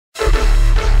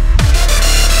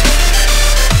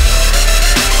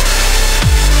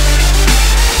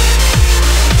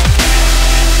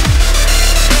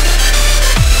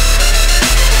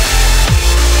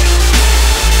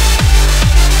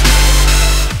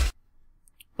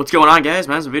What's going on, guys?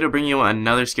 Man's video bringing you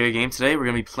another scary game today. We're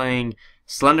going to be playing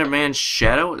Slenderman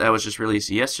Shadow. That was just released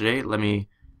yesterday. Let me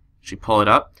actually pull it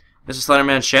up. This is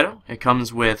Slenderman Shadow. It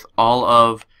comes with all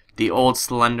of the old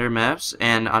Slender maps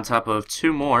and on top of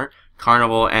two more,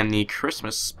 Carnival and the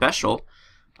Christmas Special.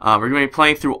 We're going to be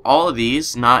playing through all of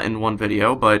these, not in one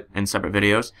video, but in separate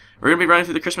videos. We're going to be running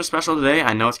through the Christmas Special today.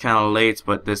 I know it's kind of late,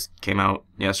 but this came out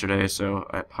yesterday, so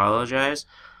I apologize.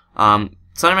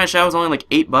 Slenderman Shadow is only like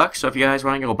 $8, so if you guys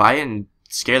want to go buy it and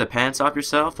scare the pants off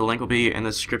yourself, the link will be in the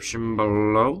description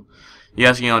below. You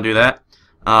guys can do that.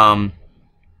 And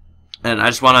I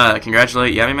just want to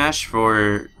congratulate Yamimash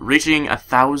for reaching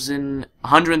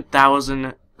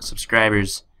 100,000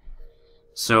 subscribers.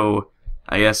 So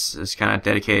I guess it's kind of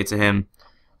dedicated to him.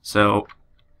 So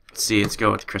let's see, let's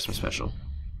go with the Christmas Special.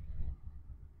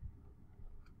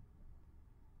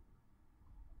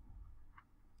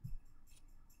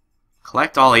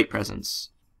 Collect all 8 presents.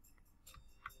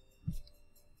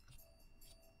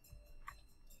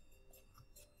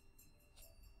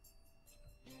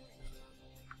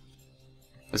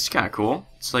 This is kind of cool.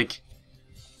 It's like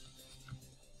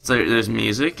there's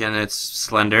music and it's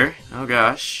Slender. Oh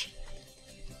gosh.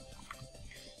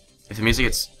 If the music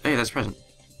gets... Hey, that's a present.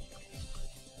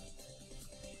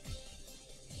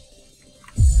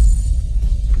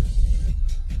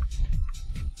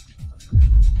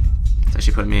 It's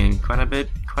actually put me in quite a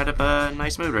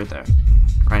nice mood right there,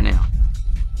 right now.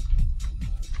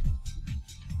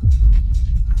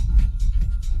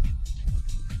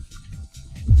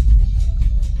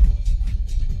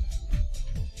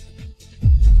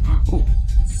 Ooh,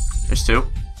 there's 2.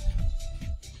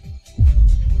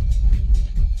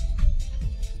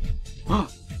 Oh,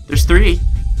 there's 3.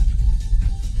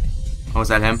 Oh, is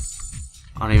that him?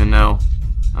 I don't even know.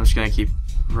 I'm just gonna keep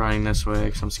running this way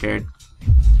because I'm scared.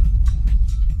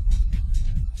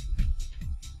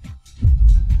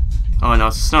 Oh no,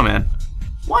 it's a snowman.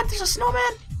 What? There's a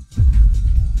snowman?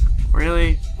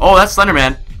 Really? Oh, that's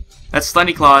Slenderman. That's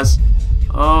SlendyClause.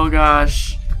 Oh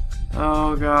gosh.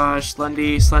 Oh gosh.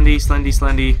 Slendy.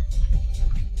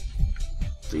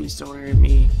 Please don't hurt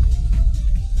me.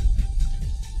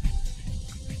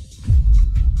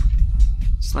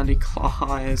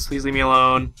 SlendyClause, please leave me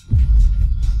alone.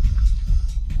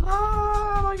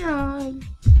 Oh my god.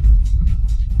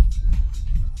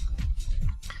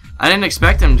 I didn't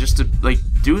expect him just to, like,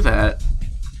 do that.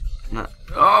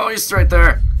 Oh, he's right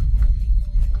there.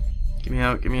 Get me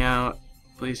out.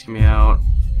 Please get me out.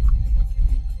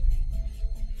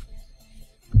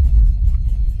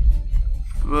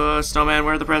 Snowman,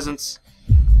 where are the presents?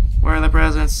 Where are the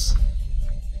presents?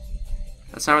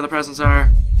 That's not where the presents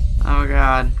are. Oh,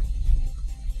 God.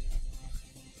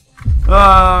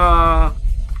 Ah!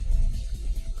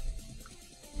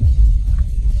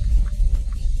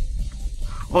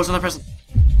 Oh, it's another present.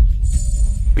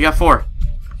 We got 4.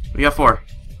 That's where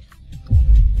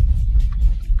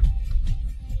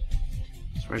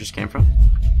I just came from.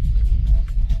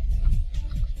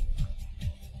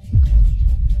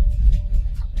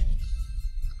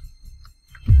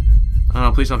 Oh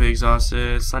no, please don't be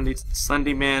exhausted.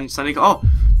 Slendy. Oh!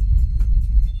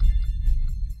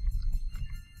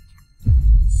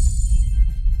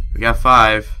 We got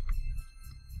 5.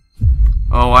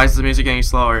 Oh, why is the music getting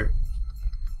slower?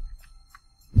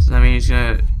 Does that mean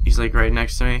he's like right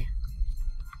next to me?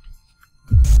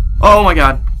 Oh my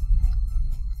god!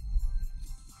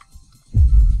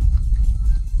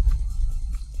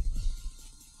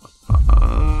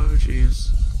 Oh jeez.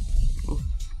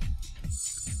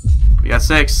 We got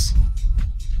 6.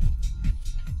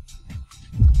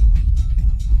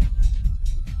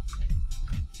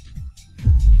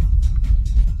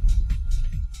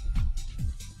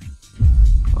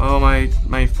 Oh, my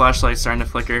flashlight's starting to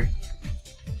flicker.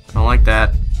 I don't like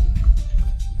that.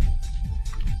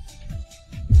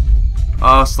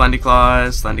 Oh,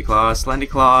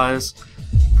 SlendyClause.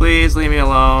 Please leave me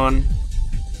alone.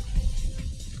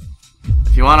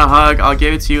 If you want a hug, I'll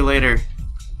give it to you later.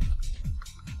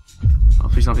 Oh,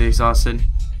 please don't be exhausted.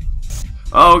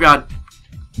 Oh, God.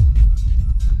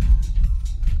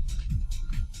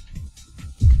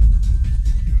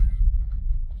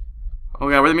 Oh, God,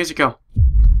 where'd the music go?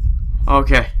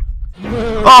 Okay.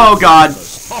 Oh, God.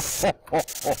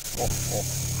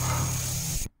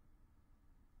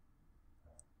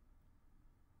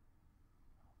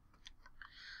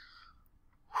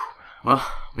 Well,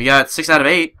 we got 6 out of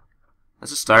 8.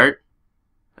 That's a start,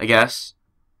 I guess.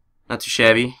 Not too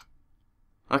shabby.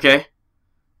 Okay.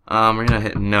 We're gonna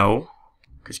hit no,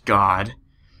 cause God.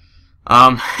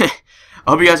 I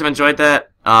hope you guys have enjoyed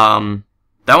that.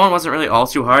 That one wasn't really all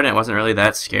too hard, and it wasn't really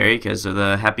that scary because of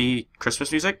the happy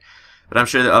Christmas music. But I'm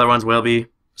sure the other ones will be.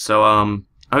 So I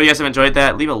hope you guys have enjoyed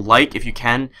that. Leave a like if you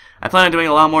can. I plan on doing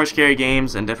a lot more scary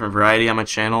games and different variety on my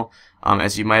channel,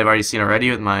 as you might have already seen already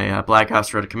with my Black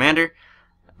Ops Road to Commander.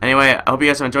 Anyway, I hope you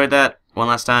guys have enjoyed that. One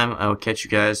last time, I will catch you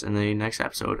guys in the next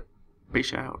episode.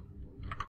 Peace out.